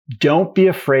Don't be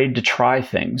afraid to try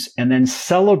things and then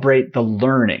celebrate the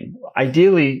learning.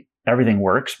 Ideally, everything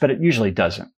works, but it usually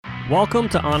doesn't. Welcome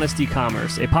to Honest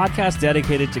E-commerce, a podcast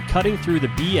dedicated to cutting through the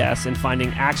BS and finding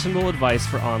actionable advice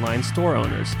for online store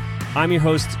owners. I'm your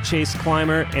host, Chase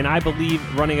Clymer, and I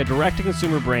believe running a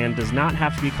direct-to-consumer brand does not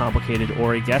have to be complicated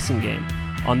or a guessing game.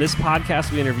 On this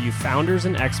podcast, we interview founders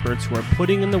and experts who are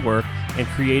putting in the work and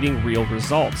creating real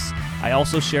results. I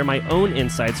also share my own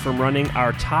insights from running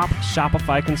our top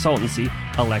Shopify consultancy,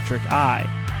 Electric Eye.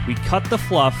 We cut the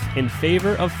fluff in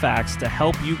favor of facts to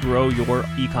help you grow your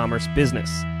e-commerce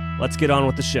business. Let's get on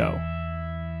with the show.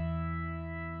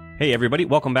 Hey everybody,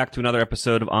 welcome back to another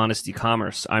episode of Honest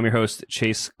E-commerce. I'm your host,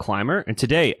 Chase Clymer, and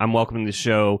today I'm welcoming to the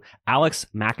show Alex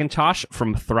McIntosh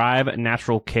from Thrive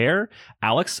Natural Care.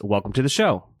 Alex, welcome to the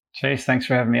show. Chase, thanks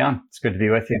for having me on. It's good to be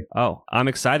with you. Oh, I'm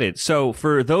excited. So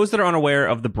for those that are unaware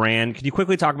of the brand, can you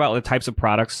quickly talk about the types of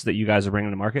products that you guys are bringing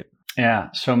to market? Yeah,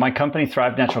 so my company,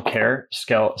 Thrive Natural Care,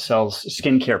 sells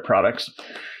skincare products.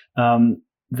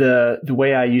 The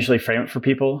way I usually frame it for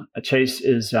people, Chase,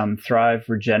 is Thrive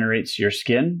regenerates your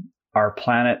skin, our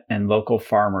planet, and local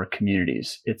farmer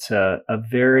communities. It's a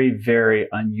very, very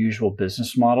unusual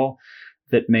business model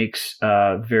that makes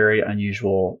very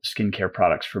unusual skincare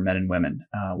products for men and women.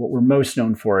 What we're most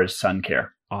known for is sun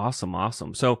care.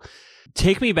 Awesome. So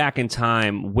take me back in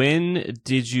time. When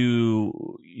did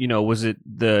you was it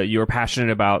you were passionate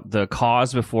about the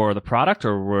cause before the product,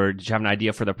 or did you have an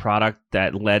idea for the product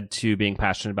that led to being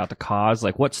passionate about the cause?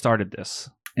 Like, what started this?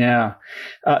 Yeah,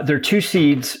 there are two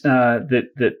seeds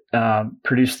that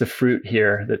produce the fruit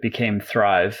here that became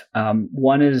Thrive.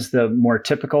 One is the more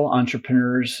typical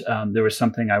entrepreneurs. There was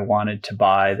something I wanted to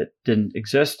buy that didn't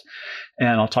exist,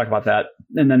 and I'll talk about that.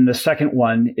 And then the second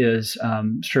one is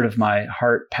sort of my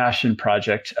heart passion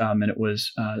project, and it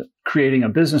was creating a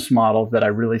business model that I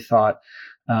really thought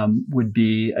would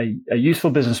be a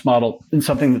useful business model and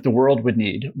something that the world would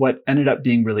need. What ended up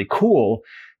being really cool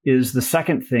is the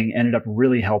second thing ended up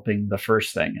really helping the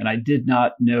first thing. And I did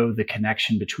not know the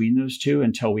connection between those two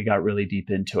until we got really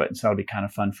deep into it. And so that'll be kind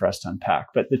of fun for us to unpack.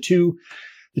 But the two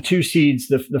seeds,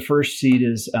 the first seed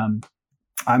is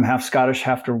I'm half Scottish,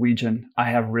 half Norwegian.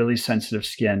 I have really sensitive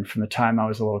skin from the time I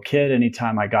was a little kid.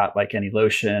 Anytime I got like any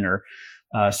lotion or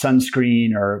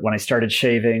sunscreen, or when I started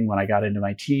shaving, when I got into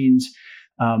my teens,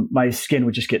 my skin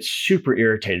would just get super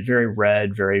irritated, very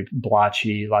red, very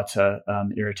blotchy, lots of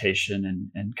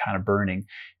irritation and kind of burning.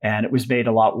 And it was made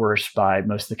a lot worse by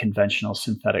most of the conventional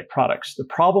synthetic products. The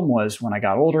problem was when I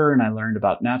got older and I learned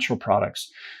about natural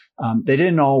products, they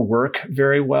didn't all work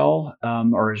very well,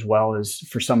 or as well as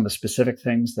for some of the specific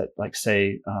things that, like,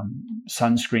 say,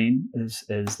 sunscreen is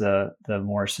the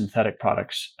more synthetic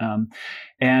products.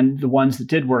 And the ones that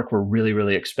did work were really,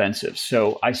 really expensive.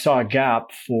 So I saw a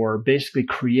gap for basically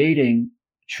creating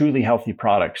truly healthy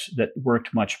products that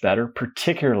worked much better,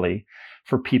 particularly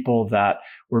for people that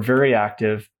were very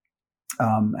active,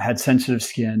 had sensitive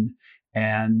skin,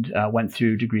 and went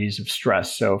through degrees of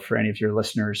stress. So for any of your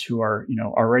listeners who are,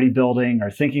 already building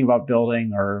or thinking about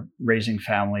building or raising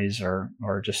families or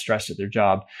just stressed at their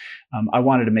job, I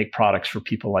wanted to make products for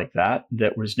people like that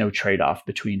was no trade-off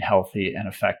between healthy and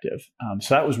effective.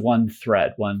 So that was one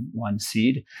thread, one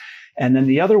seed. And then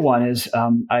the other one is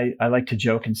I like to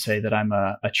joke and say that I'm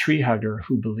a tree hugger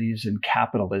who believes in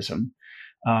capitalism.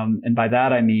 And by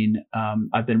that, I mean,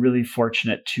 I've been really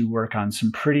fortunate to work on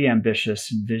some pretty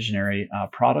ambitious and visionary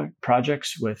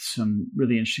projects with some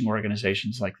really interesting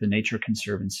organizations like the Nature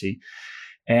Conservancy.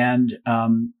 And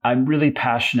I'm really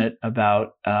passionate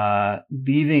about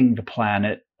leaving the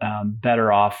planet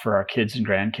better off for our kids and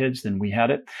grandkids than we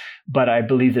had it. But I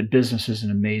believe that business is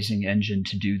an amazing engine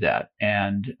to do that.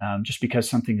 And just because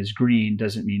something is green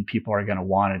doesn't mean people are going to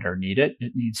want it or need it.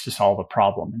 It needs to solve a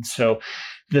problem. And so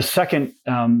the second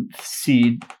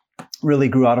seed really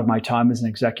grew out of my time as an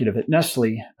executive at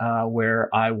Nestle, where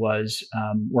I was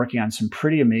working on some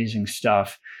pretty amazing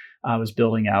stuff I was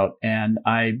building out. And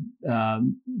I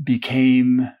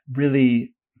became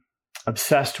really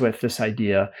obsessed with this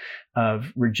idea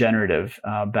of regenerative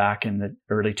back in the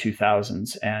early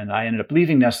 2000s. And I ended up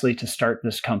leaving Nestle to start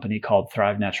this company called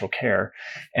Thrive Natural Care.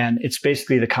 And it's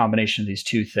basically the combination of these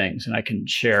two things. And I can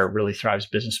share really Thrive's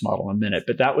business model in a minute.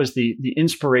 But that was the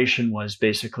inspiration was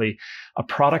basically a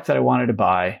product that I wanted to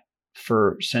buy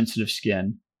for sensitive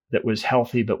skin that was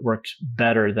healthy but worked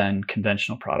better than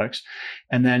conventional products.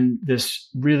 And then this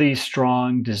really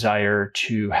strong desire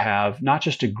to have not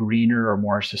just a greener or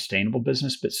more sustainable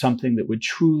business, but something that would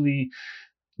truly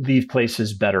leave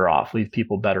places better off, leave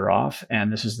people better off.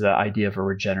 And this is the idea of a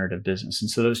regenerative business. And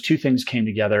so those two things came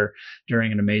together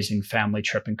during an amazing family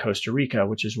trip in Costa Rica,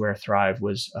 which is where Thrive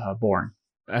was born.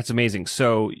 That's amazing.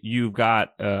 So you've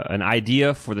got an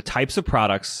idea for the types of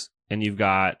products, and you've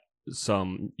got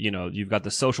you've got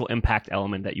the social impact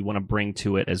element that you want to bring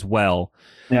to it as well.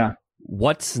 Yeah.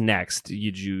 What's next?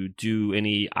 Did you do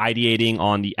any ideating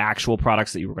on the actual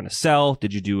products that you were going to sell?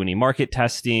 Did you do any market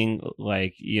testing?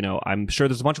 Like, I'm sure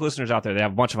there's a bunch of listeners out there that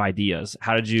have a bunch of ideas.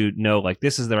 How did you know, like,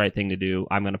 this is the right thing to do?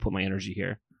 I'm going to put my energy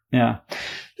here. Yeah.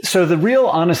 So the real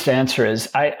honest answer is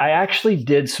I actually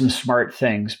did some smart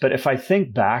things, but if I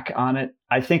think back on it,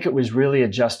 I think it was really a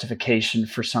justification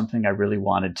for something I really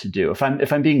wanted to do.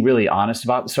 If I'm being really honest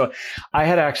about it. So I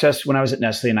had access when I was at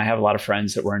Nestle, and I have a lot of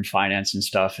friends that were in finance and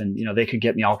stuff, and they could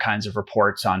get me all kinds of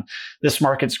reports on this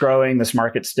market's growing, this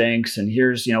market stinks, and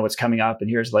here's what's coming up, and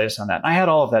here's the latest on that. And I had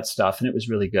all of that stuff, and it was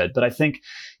really good. But I think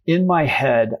in my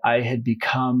head, I had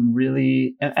become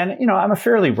really, and I'm a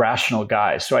fairly rational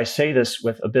guy. So I say this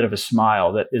with a bit of a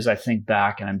smile that as I think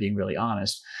back and I'm being really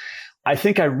honest, I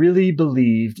think I really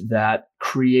believed that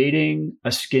creating a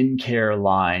skincare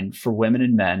line for women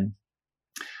and men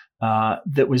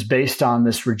that was based on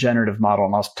this regenerative model,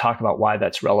 and I'll talk about why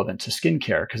that's relevant to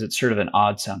skincare because it's sort of an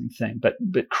odd sounding thing, but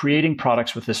creating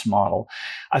products with this model,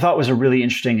 I thought was a really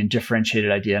interesting and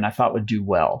differentiated idea, and I thought would do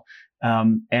well.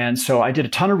 And so I did a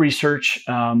ton of research.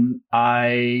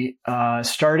 I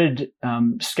started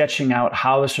sketching out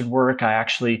how this would work. I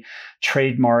actually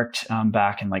trademarked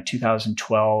back in like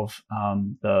 2012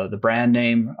 the brand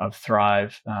name of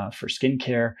Thrive for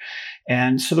skincare.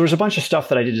 And so there was a bunch of stuff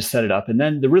that I did to set it up. And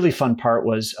then the really fun part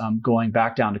was going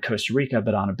back down to Costa Rica,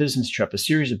 but on a business trip, a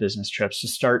series of business trips to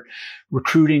start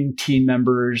recruiting team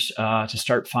members, to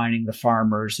start finding the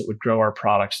farmers that would grow our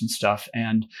products and stuff.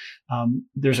 And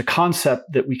there's a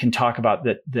concept that we can talk about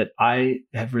that I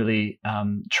have really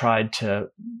tried to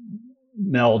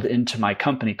meld into my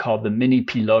company called the mini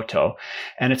piloto.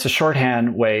 And it's a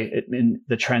shorthand way.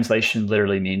 The translation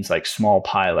literally means like small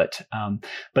pilot.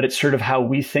 But it's sort of how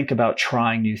we think about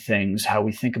trying new things, how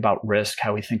we think about risk,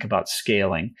 how we think about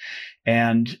scaling.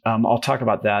 And I'll talk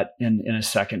about that in a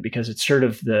second because it's sort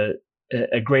of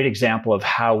a great example of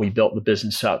how we built the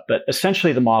business up. But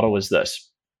essentially the model was this.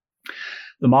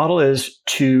 The model is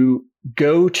to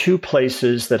go to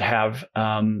places that have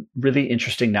really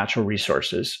interesting natural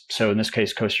resources. So in this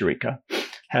case, Costa Rica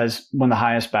has one of the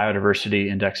highest biodiversity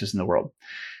indexes in the world.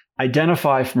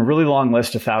 Identify from a really long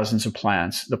list of thousands of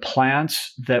plants, the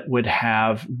plants that would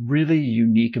have really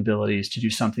unique abilities to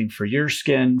do something for your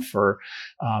skin, for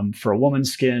a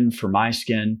woman's skin, for my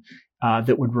skin,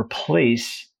 that would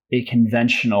replace a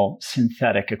conventional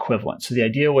synthetic equivalent. So the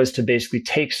idea was to basically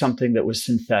take something that was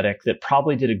synthetic that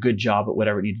probably did a good job at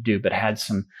whatever it needed to do, but had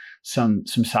some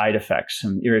side effects,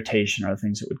 some irritation or other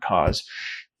things it would cause,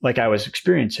 like I was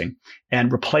experiencing,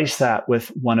 and replace that with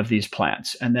one of these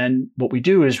plants. And then what we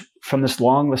do is from this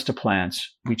long list of plants,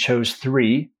 we chose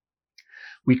 3.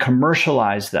 We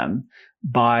commercialize them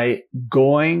by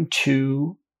going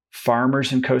to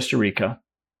farmers in Costa Rica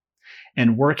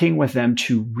and working with them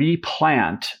to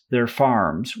replant their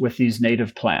farms with these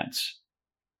native plants,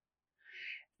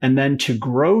 and then to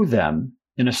grow them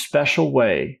in a special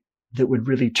way that would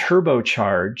really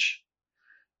turbocharge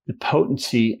the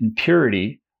potency and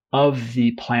purity of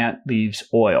the plant leaves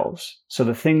oils. So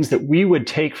the things that we would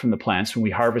take from the plants when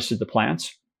we harvested the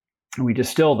plants and we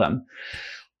distill them,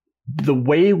 the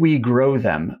way we grow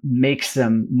them makes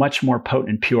them much more potent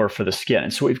and pure for the skin.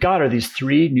 And so what we've got are these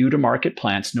 3 new to market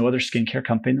plants. No other skincare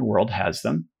company in the world has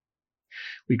them.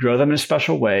 We grow them in a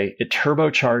special way. It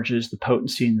turbocharges the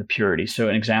potency and the purity. So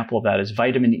an example of that is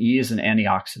vitamin E is an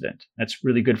antioxidant. That's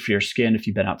really good for your skin if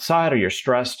you've been outside or you're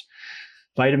stressed.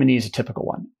 Vitamin E is a typical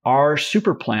one. Our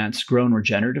super plants grown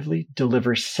regeneratively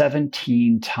deliver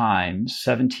 17x,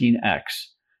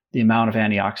 the amount of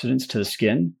antioxidants to the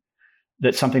skin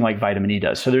that something like vitamin E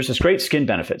does. So there's this great skin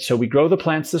benefit. So we grow the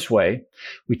plants this way.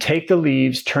 We take the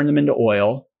leaves, turn them into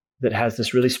oil that has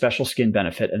this really special skin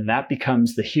benefit, and that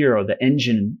becomes the hero, the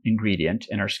engine ingredient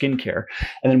in our skincare.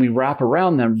 And then we wrap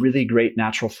around them really great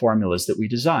natural formulas that we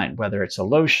design, whether it's a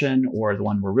lotion or the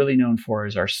one we're really known for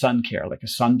is our sun care, like a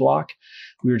sunblock.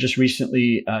 We were just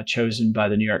recently chosen by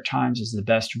the New York Times as the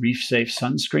best reef-safe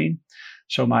sunscreen.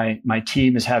 So my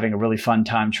team is having a really fun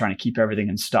time trying to keep everything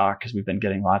in stock because we've been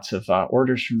getting lots of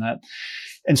orders from that.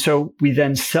 And so we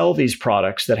then sell these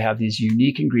products that have these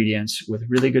unique ingredients with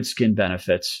really good skin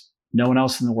benefits. No one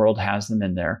else in the world has them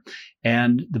in there.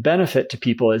 And the benefit to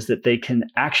people is that they can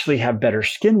actually have better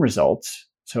skin results.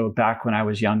 So back when I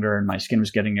was younger and my skin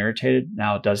was getting irritated,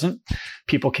 now it doesn't.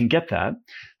 People can get that.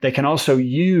 They can also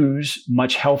use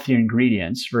much healthier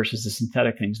ingredients versus the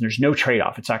synthetic things. And there's no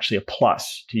trade-off. It's actually a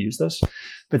plus to use this.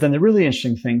 But then the really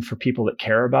interesting thing for people that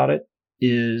care about it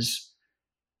is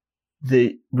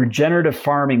the regenerative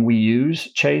farming we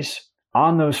use, Chase,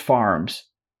 on those farms,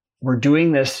 we're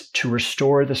doing this to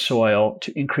restore the soil,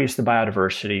 to increase the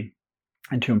biodiversity,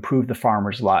 and to improve the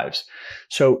farmers' lives.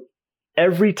 So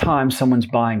every time someone's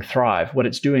buying Thrive, what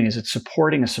it's doing is it's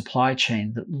supporting a supply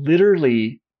chain that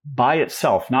literally by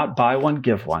itself, not buy one,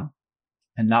 give one,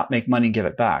 and not make money, give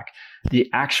it back. The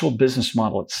actual business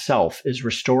model itself is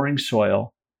restoring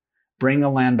soil, bring the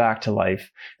land back to life.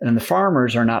 And then the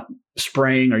farmers are not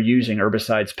spraying or using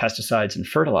herbicides, pesticides, and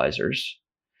fertilizers.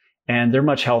 And they're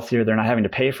much healthier. They're not having to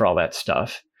pay for all that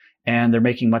stuff. And they're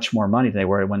making much more money than they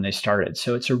were when they started.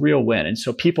 So it's a real win. And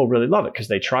so people really love it because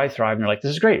they try Thrive and they're like,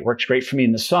 this is great. It works great for me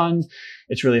in the sun.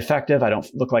 It's really effective. I don't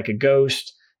look like a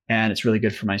ghost. And it's really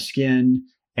good for my skin.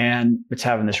 And it's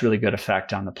having this really good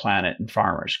effect on the planet and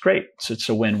farmers. Great. So it's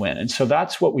a win-win. And so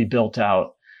that's what we built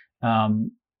out the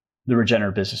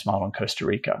regenerative business model in Costa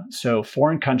Rica. So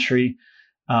foreign country,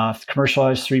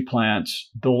 commercialize 3 plants,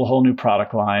 build a whole new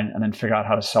product line, and then figure out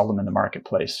how to sell them in the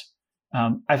marketplace.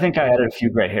 I think I added a few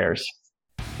gray hairs.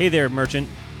 Hey there, merchant.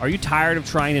 Are you tired of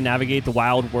trying to navigate the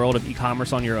wild world of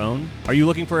e-commerce on your own? Are you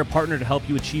looking for a partner to help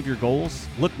you achieve your goals?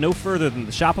 Look no further than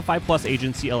the Shopify Plus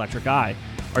agency, Electric Eye.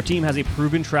 Our team has a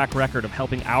proven track record of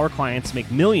helping our clients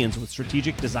make millions with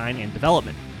strategic design and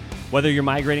development. Whether you're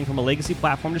migrating from a legacy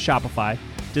platform to Shopify,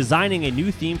 designing a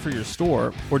new theme for your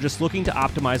store, or just looking to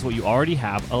optimize what you already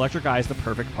have, Electric Eye is the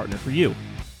perfect partner for you.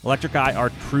 Electric Eye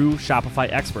are true Shopify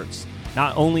experts.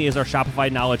 Not only is our Shopify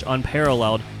knowledge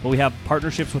unparalleled, but we have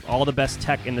partnerships with all the best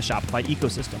tech in the Shopify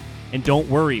ecosystem. And don't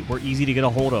worry, we're easy to get a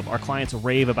hold of. Our clients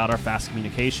rave about our fast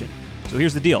communication. So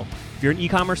here's the deal. If you're an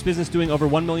e-commerce business doing over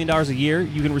 $1 million a year,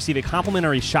 you can receive a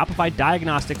complimentary Shopify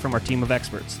diagnostic from our team of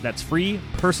experts. That's free,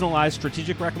 personalized,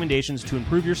 strategic recommendations to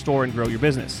improve your store and grow your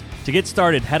business. To get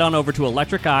started, head on over to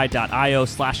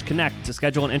electriceye.io/connect to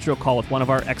schedule an intro call with one of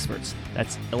our experts.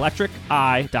 That's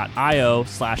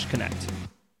electriceye.io/connect.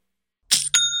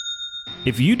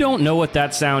 If you don't know what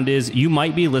that sound is, you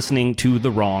might be listening to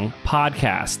the wrong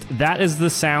podcast. That is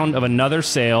the sound of another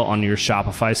sale on your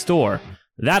Shopify store.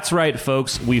 That's right,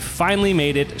 folks. We've finally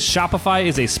made it. Shopify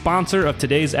is a sponsor of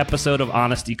today's episode of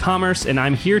Honest E-Commerce, and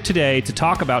I'm here today to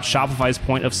talk about Shopify's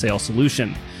point of sale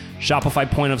solution. Shopify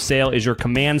Point of Sale is your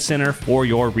command center for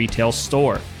your retail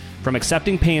store. From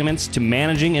accepting payments to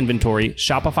managing inventory,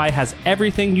 Shopify has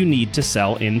everything you need to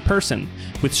sell in person.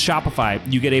 With Shopify,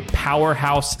 you get a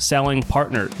powerhouse selling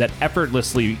partner that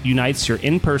effortlessly unites your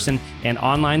in-person and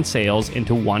online sales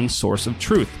into one source of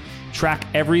truth. Track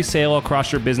every sale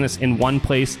across your business in one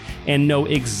place and know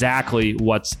exactly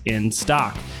what's in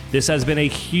stock. This has been a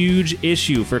huge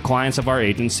issue for clients of our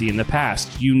agency in the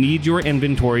past. You need your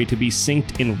inventory to be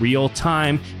synced in real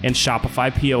time, and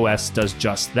Shopify POS does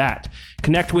just that.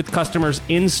 Connect with customers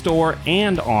in-store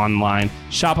and online.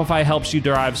 Shopify helps you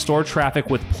drive store traffic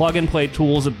with plug-and-play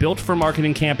tools built for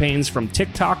marketing campaigns from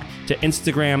TikTok to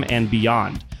Instagram and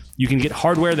beyond. You can get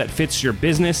hardware that fits your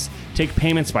business, take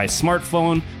payments by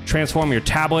smartphone, transform your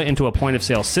tablet into a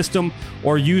point-of-sale system,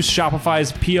 or use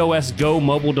Shopify's POS Go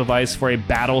mobile device for a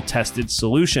battle-tested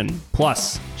solution.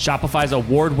 Plus, Shopify's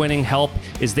award-winning help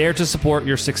is there to support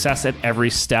your success at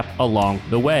every step along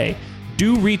the way.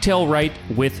 Do retail right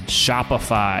with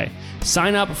Shopify.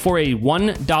 Sign up for a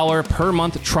 $1 per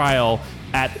month trial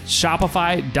at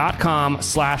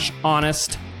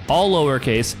shopify.com/honest. All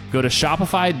lowercase. Go to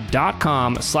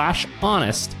shopify.com/honest,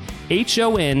 HONEST,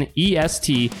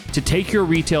 to take your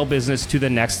retail business to the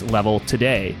next level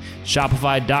today.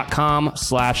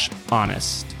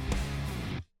 Shopify.com/honest.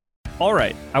 All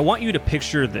right, I want you to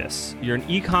picture this. You're an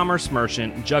e-commerce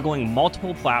merchant juggling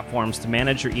multiple platforms to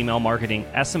manage your email marketing,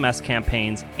 SMS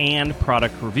campaigns, and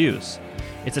product reviews.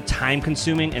 It's a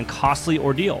time-consuming and costly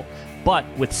ordeal. But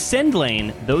with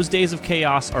SendLane, those days of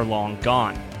chaos are long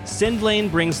gone.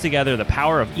 SendLane brings together the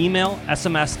power of email,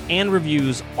 SMS, and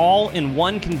reviews all in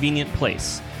one convenient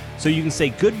place. So you can say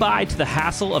goodbye to the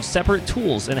hassle of separate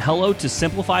tools and hello to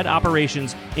simplified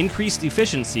operations, increased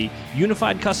efficiency,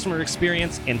 unified customer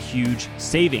experience, and huge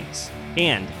savings.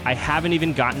 And I haven't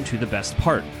even gotten to the best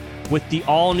part. With the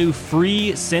all-new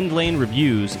free SendLane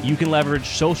reviews, you can leverage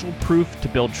social proof to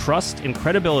build trust and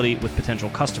credibility with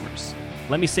potential customers.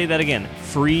 Let me say that again,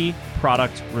 free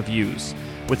product reviews.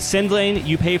 With SendLane,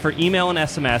 you pay for email and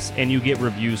SMS, and you get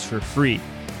reviews for free.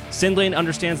 SendLane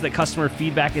understands that customer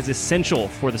feedback is essential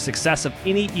for the success of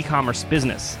any e-commerce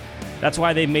business. That's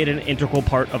why they've made it an integral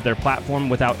part of their platform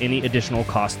without any additional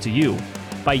cost to you.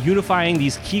 By unifying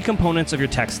these key components of your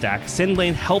tech stack,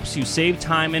 SendLane helps you save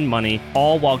time and money,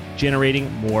 all while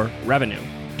generating more revenue.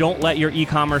 Don't let your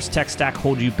e-commerce tech stack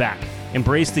hold you back.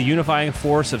 Embrace the unifying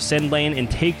force of SendLane and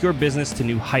take your business to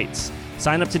new heights.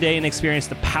 Sign up today and experience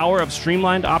the power of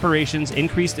streamlined operations,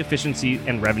 increased efficiency,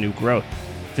 and revenue growth.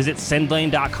 Visit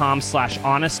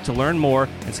sendlane.com/honest to learn more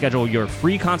and schedule your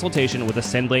free consultation with a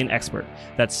SendLane expert.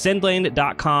 That's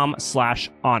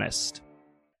sendlane.com/honest.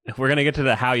 We're going to get to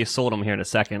the how you sold them here in a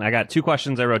second. I got 2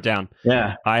 questions I wrote down.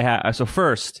 Yeah. So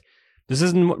first, this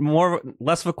is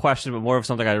less of a question, but more of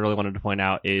something I really wanted to point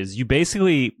out is you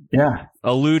basically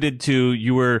alluded to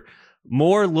you were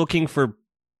more looking for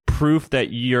proof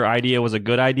that your idea was a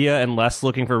good idea and less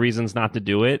looking for reasons not to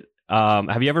do it.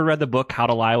 Have you ever read the book How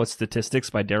to Lie with Statistics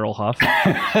by Daryl Huff?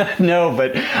 No,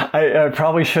 but I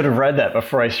probably should have read that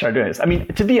before I started doing this. I mean,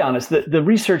 to be honest, the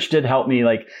research did help me,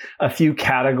 like a few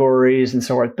categories and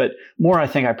so forth, but more, I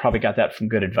think I probably got that from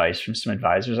good advice from some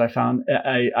advisors I found.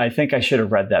 I think I should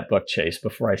have read that book, Chase,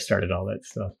 before I started all that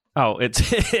stuff. Oh,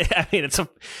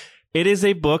 it is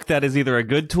a book that is either a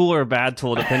good tool or a bad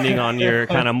tool, depending on your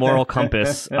kind of moral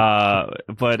compass.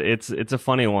 But it's a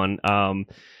funny one. And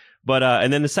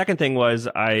then the second thing was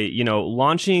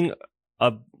launching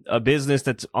a business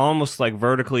that's almost like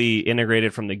vertically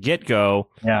integrated from the get-go.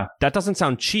 Yeah. That doesn't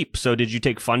sound cheap. So did you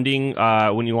take funding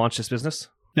when you launched this business?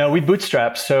 No, we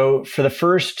bootstrapped. So for the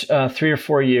first 3 or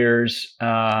 4 years,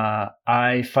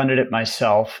 I funded it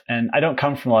myself. And I don't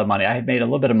come from a lot of money. I had made a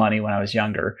little bit of money when I was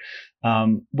younger.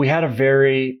 We had a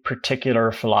very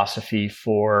particular philosophy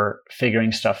for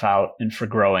figuring stuff out and for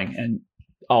growing. And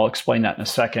I'll explain that in a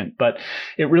second. But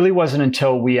it really wasn't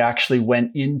until we actually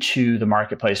went into the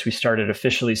marketplace, we started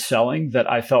officially selling,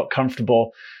 that I felt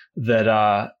comfortable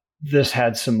that this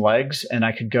had some legs and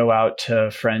I could go out to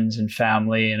friends and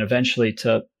family and eventually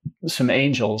to some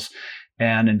angels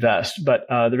and invest. But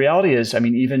the reality is, I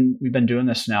mean, even we've been doing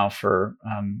this now for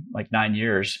like 9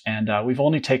 years, and we've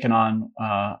only taken on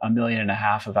 $1.5 million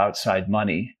of outside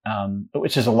money,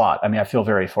 which is a lot. I mean, I feel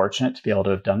very fortunate to be able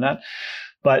to have done that.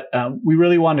 But we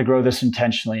really wanted to grow this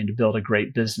intentionally and to build a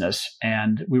great business.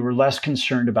 And we were less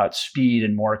concerned about speed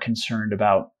and more concerned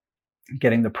about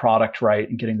getting the product right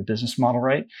and getting the business model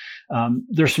right.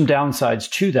 There's some downsides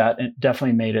to that, and it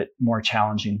definitely made it more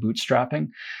challenging bootstrapping.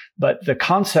 But the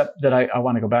concept that I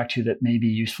want to go back to that may be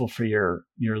useful for your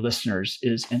listeners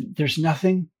is, and there's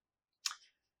nothing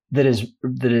that is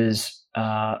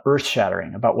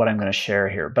earth-shattering about what I'm going to share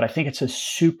here, but I think it's a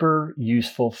super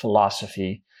useful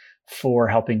philosophy for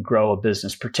helping grow a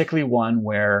business, particularly one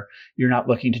where you're not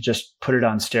looking to just put it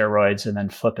on steroids and then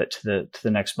flip it to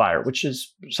the next buyer, which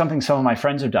is something some of my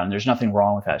friends have done. There's nothing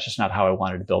wrong with that. It's just not how I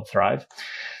wanted to build Thrive.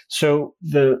 So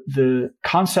the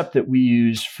concept that we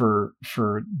use for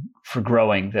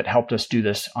growing that helped us do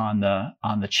this on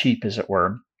the cheap, as it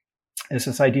were, is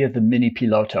this idea of the mini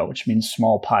piloto, which means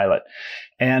small pilot.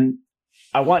 And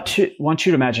I want you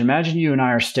to imagine you and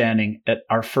I are standing at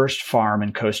our first farm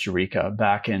in Costa Rica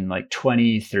back in like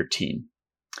 2013.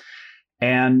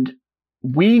 And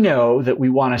we know that we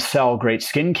want to sell great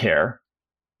skincare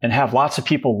and have lots of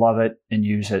people love it and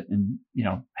use it and,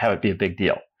 have it be a big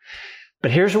deal.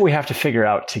 But here's what we have to figure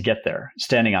out to get there,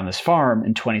 standing on this farm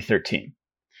in 2013.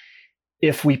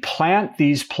 If we plant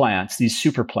these plants, these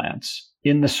super plants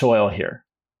in the soil here,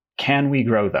 can we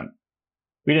grow them?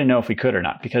 We didn't know if we could or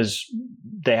not because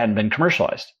they hadn't been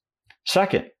commercialized.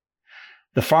 Second,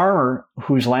 the farmer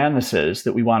whose land this is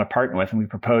that we want to partner with and we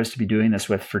propose to be doing this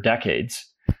with for decades,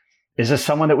 is this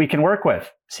someone that we can work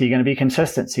with? Is he going to be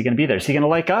consistent? Is he going to be there? Is he going to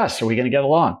like us? Are we going to get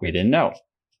along? We didn't know.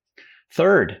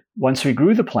 Third, once we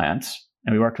grew the plants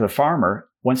and we worked with a farmer,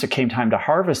 once it came time to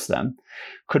harvest them,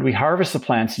 could we harvest the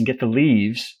plants and get the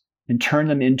leaves and turn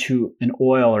them into an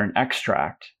oil or an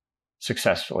extract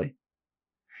successfully?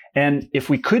 And if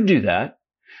we could do that,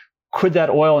 could that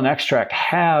oil and extract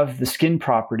have the skin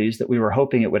properties that we were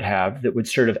hoping it would have that would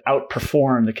sort of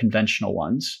outperform the conventional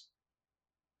ones?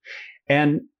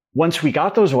 And once we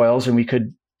got those oils and we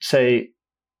could say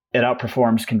it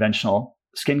outperforms conventional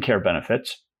skincare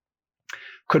benefits,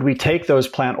 could we take those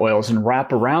plant oils and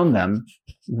wrap around them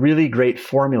really great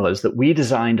formulas that we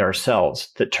designed ourselves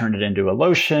that turned it into a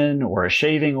lotion or a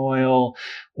shaving oil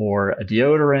or a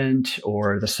deodorant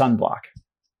or the sunblock?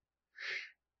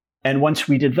 And once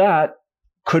we did that,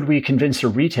 could we convince a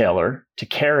retailer to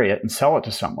carry it and sell it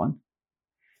to someone?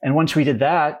 And once we did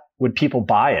that, would people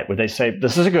buy it? Would they say,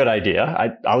 this is a good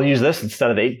idea. I'll use this instead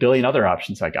of 8 billion other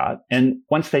options I got. And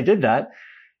once they did that,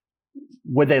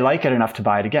 would they like it enough to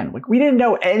buy it again? We didn't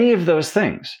know any of those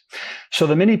things. So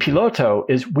the mini piloto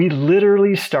is we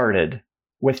literally started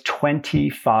with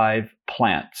 25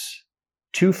 plants,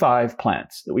 25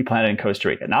 plants that we planted in Costa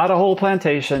Rica. Not a whole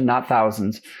plantation, not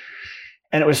thousands.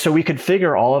 And it was so we could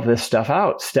figure all of this stuff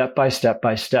out step by step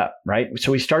by step, right?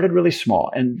 So we started really small.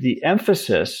 And the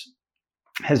emphasis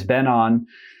has been on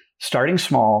starting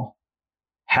small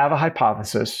have a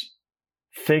hypothesis,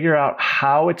 figure out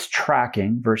how it's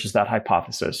tracking versus that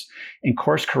hypothesis, and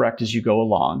course correct as you go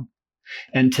along.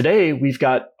 And today we've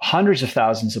got hundreds of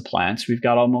thousands of plants. We've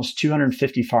got almost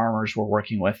 250 farmers we're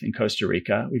working with in Costa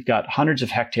Rica. We've got hundreds of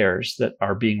hectares that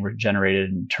are being regenerated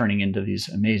and turning into these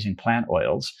amazing plant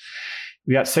oils.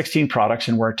 We got 16 products,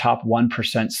 and we're a top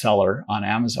 1% seller on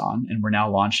Amazon, and we're now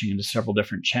launching into several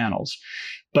different channels.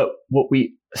 But what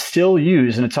we still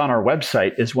use, and it's on our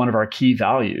website, is one of our key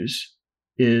values,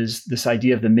 is this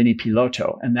idea of the mini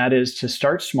piloto. And that is to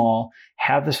start small,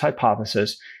 have this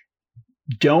hypothesis,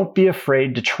 don't be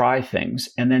afraid to try things,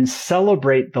 and then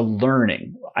celebrate the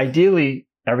learning. Ideally,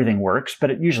 everything works,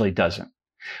 but it usually doesn't.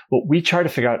 What we try to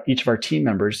figure out, each of our team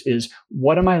members, is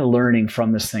what am I learning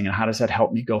from this thing, and how does that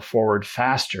help me go forward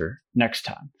faster next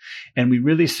time? And we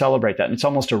really celebrate that. And it's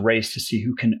almost a race to see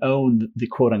who can own the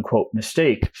quote unquote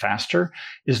mistake faster,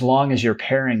 as long as you're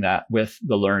pairing that with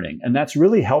the learning. And that's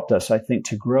really helped us, I think,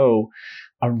 to grow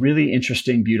a really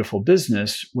interesting, beautiful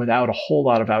business without a whole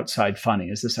lot of outside funding.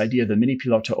 Is this idea of the mini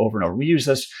piloto over and over. We use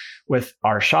this with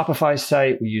our Shopify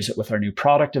site. We use it with our new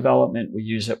product development. We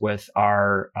use it with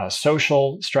our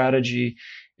social strategy.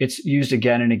 It's used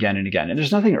again and again and again. And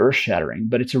there's nothing earth shattering,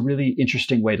 but it's a really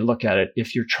interesting way to look at it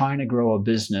if you're trying to grow a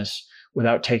business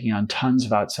without taking on tons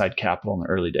of outside capital in the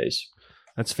early days.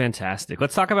 That's fantastic.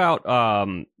 Let's talk about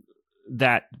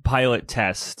that pilot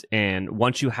test. And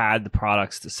once you had the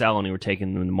products to sell and you were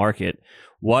taking them to market,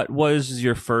 what was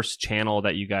your first channel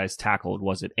that you guys tackled?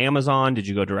 Was it Amazon? Did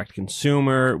you go direct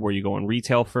consumer? Were you going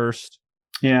retail first?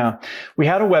 Yeah, we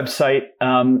had a website.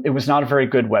 It was not a very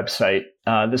good website.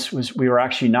 We were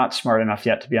actually not smart enough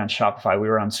yet to be on Shopify. We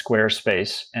were on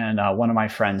Squarespace, and one of my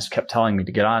friends kept telling me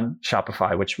to get on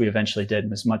Shopify, which we eventually did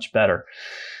and was much better.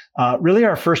 Really,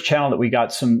 our first channel that we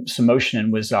got some motion in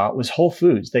was Whole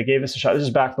Foods. They gave us a shot. This is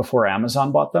back before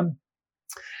Amazon bought them.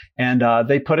 And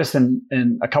they put us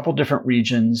in a couple different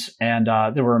regions, and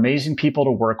there were amazing people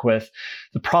to work with.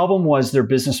 The problem was their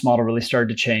business model really started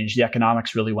to change. The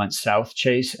economics really went south,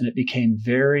 Chase, and it became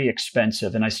very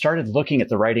expensive. And I started looking at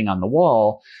the writing on the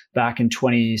wall back in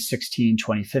 2016,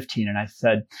 2015, and I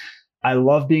said, I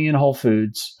love being in Whole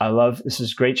Foods. This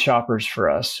is great shoppers for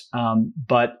us.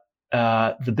 But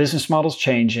the business model's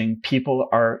changing. People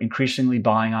are increasingly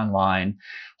buying online.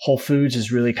 Whole Foods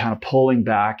is really kind of pulling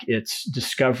back its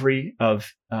discovery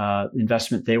of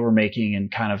investment they were making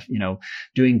and kind of,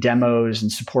 doing demos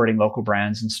and supporting local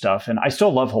brands and stuff. And I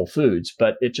still love Whole Foods,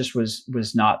 but it just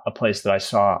was not a place that I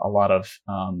saw a lot of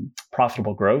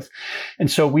profitable growth.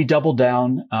 And so we doubled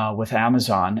down with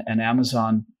Amazon, and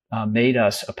Amazon made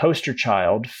us a poster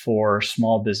child for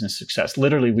small business success.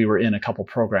 Literally, we were in a couple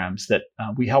programs that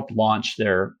we helped launch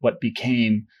what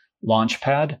became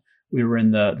Launchpad. We were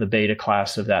in the beta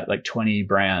class of that, like 20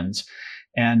 brands.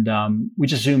 And we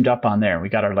just zoomed up on there. We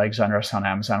got our legs under us on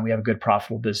Amazon. We have a good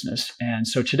profitable business. And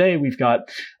so today we've got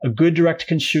a good direct to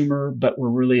consumer, but we're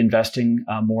really investing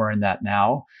more in that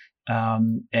now.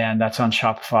 And that's on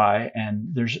Shopify. And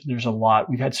there's a lot.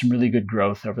 We've had some really good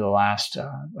growth over the last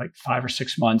 5 or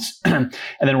 6 months. And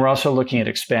then we're also looking at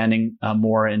expanding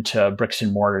more into bricks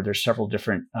and mortar. There's several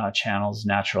different channels,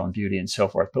 natural and beauty and so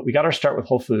forth. But we got our start with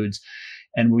Whole Foods,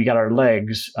 and we got our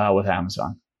legs with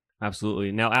Amazon.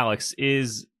 Absolutely. Now, Alex,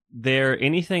 is there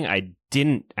anything I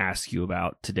didn't ask you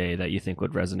about today that you think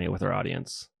would resonate with our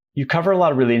audience? You cover a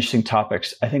lot of really interesting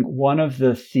topics. I think one of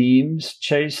the themes,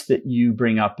 Chase, that you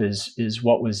bring up is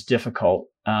what was difficult,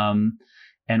 and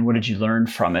what did you learn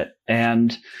from it?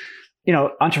 And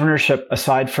entrepreneurship,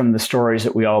 aside from the stories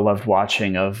that we all loved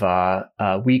watching of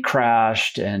We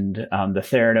Crashed and the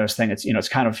Theranos thing, it's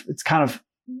kind of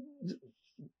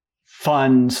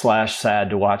fun / sad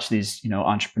to watch these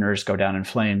entrepreneurs go down in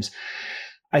flames.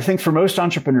 I think for most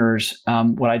entrepreneurs,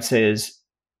 what I'd say is,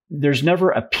 there's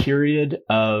never a period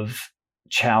of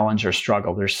challenge or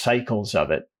struggle. There's cycles of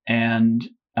it. And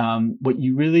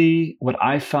what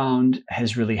I found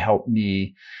has really helped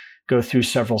me go through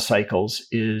several cycles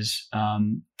is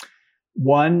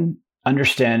one,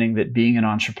 understanding that being an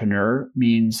entrepreneur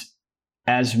means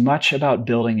as much about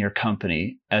building your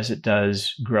company as it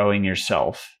does growing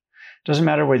yourself. It doesn't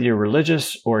matter whether you're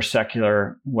religious or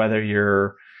secular, whether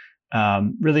you're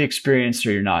really experienced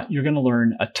or you're not, you're going to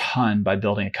learn a ton by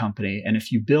building a company. And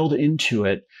if you build into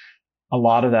it, a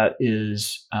lot of that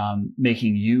is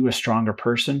making you a stronger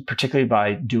person, particularly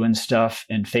by doing stuff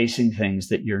and facing things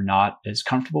that you're not as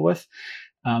comfortable with.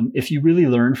 If you really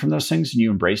learn from those things and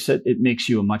you embrace it, it makes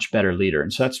you a much better leader.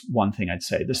 And so that's one thing I'd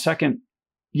say. The second,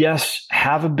 yes,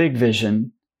 have a big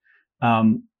vision,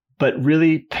 but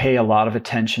really pay a lot of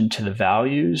attention to the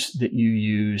values that you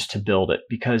use to build it.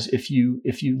 Because if you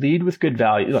lead with good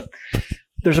value, look,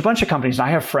 there's a bunch of companies. And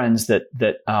I have friends that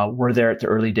were there at the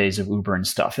early days of Uber and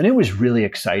stuff, and it was really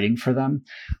exciting for them.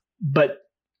 But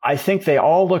I think they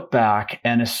all look back,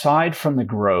 and aside from the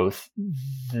growth,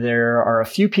 there are a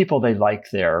few people they like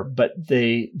there, but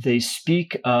they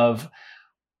speak of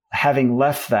having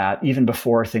left that even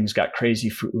before things got crazy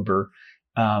for Uber,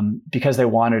 because they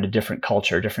wanted a different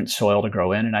culture, a different soil to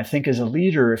grow in. And I think as a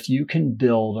leader, if you can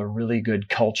build a really good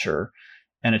culture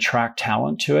and attract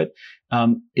talent to it,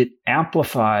 it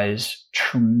amplifies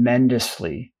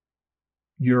tremendously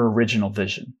your original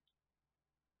vision.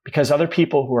 Because other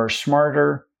people who are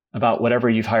smarter about whatever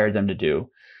you've hired them to do,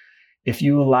 if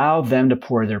you allow them to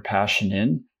pour their passion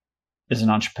in as an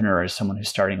entrepreneur, as someone who's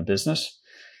starting a business,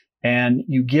 and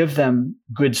you give them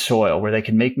good soil where they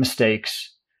can make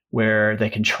mistakes, where they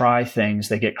can try things,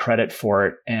 they get credit for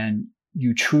it, and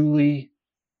you truly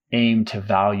aim to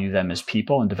value them as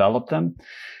people and develop them,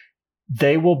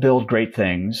 they will build great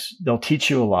things. They'll teach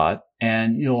you a lot,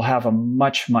 and you'll have a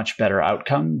much, much better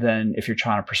outcome than if you're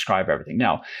trying to prescribe everything.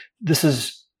 Now, this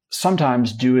is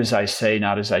sometimes do as I say,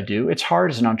 not as I do. It's hard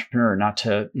as an entrepreneur not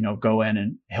to, go in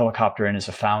and helicopter in as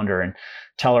a founder and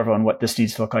tell everyone what this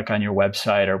needs to look like on your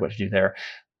website or what to do there.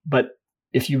 But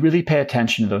if you really pay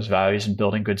attention to those values and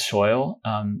building good soil,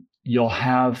 you'll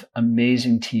have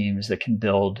amazing teams that can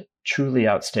build truly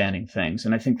outstanding things.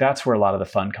 And I think that's where a lot of the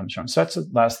fun comes from. So that's the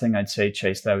last thing I'd say,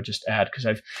 Chase, that I would just add, because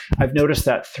I've noticed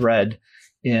that thread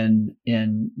in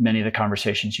many of the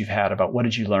conversations you've had about what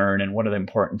did you learn and what are the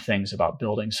important things about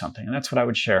building something. And that's what I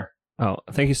would share. Oh,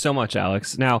 thank you so much,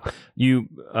 Alex. Now, you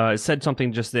said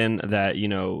something just then that,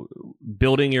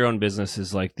 building your own business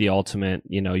is like the ultimate,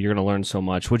 you're going to learn so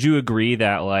much. Would you agree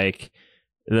that like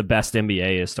the best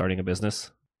MBA is starting a business?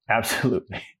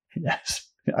 Absolutely. Yes,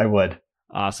 I would.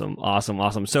 Awesome.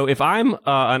 So if I'm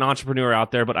an entrepreneur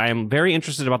out there, but I am very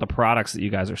interested about the products that you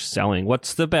guys are selling,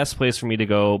 what's the best place for me to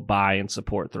go buy and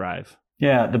support Thrive?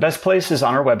 Yeah, the best place is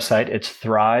on our website. It's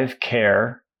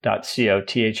thrivecare.co,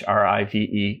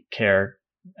 THRIVE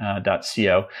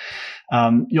care.co.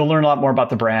 You'll learn a lot more about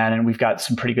the brand, and we've got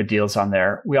some pretty good deals on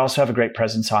there. We also have a great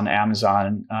presence on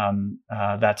Amazon.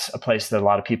 That's a place that a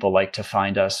lot of people like to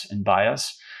find us and buy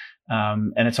us.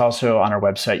 And it's also on our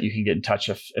website. You can get in touch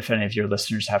if any of your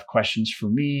listeners have questions for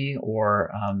me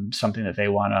or something that they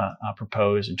want to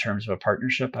propose in terms of a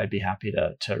partnership. I'd be happy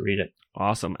to read it.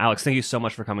 Awesome. Alex, thank you so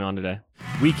much for coming on today.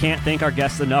 We can't thank our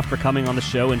guests enough for coming on the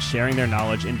show and sharing their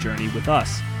knowledge and journey with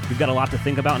us. We've got a lot to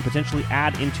think about and potentially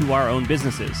add into our own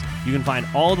businesses. You can find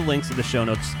all the links in the show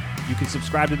notes. You can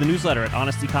subscribe to the newsletter at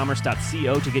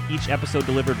honestycommerce.co to get each episode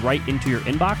delivered right into your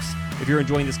inbox. If you're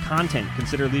enjoying this content,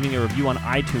 consider leaving a review on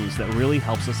iTunes. That really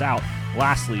helps us out.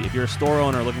 Lastly, if you're a store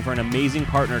owner looking for an amazing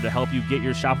partner to help you get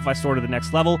your Shopify store to the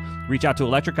next level, reach out to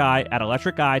Electric Eye at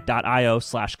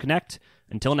electriceye.io/connect.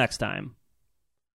 Until next time.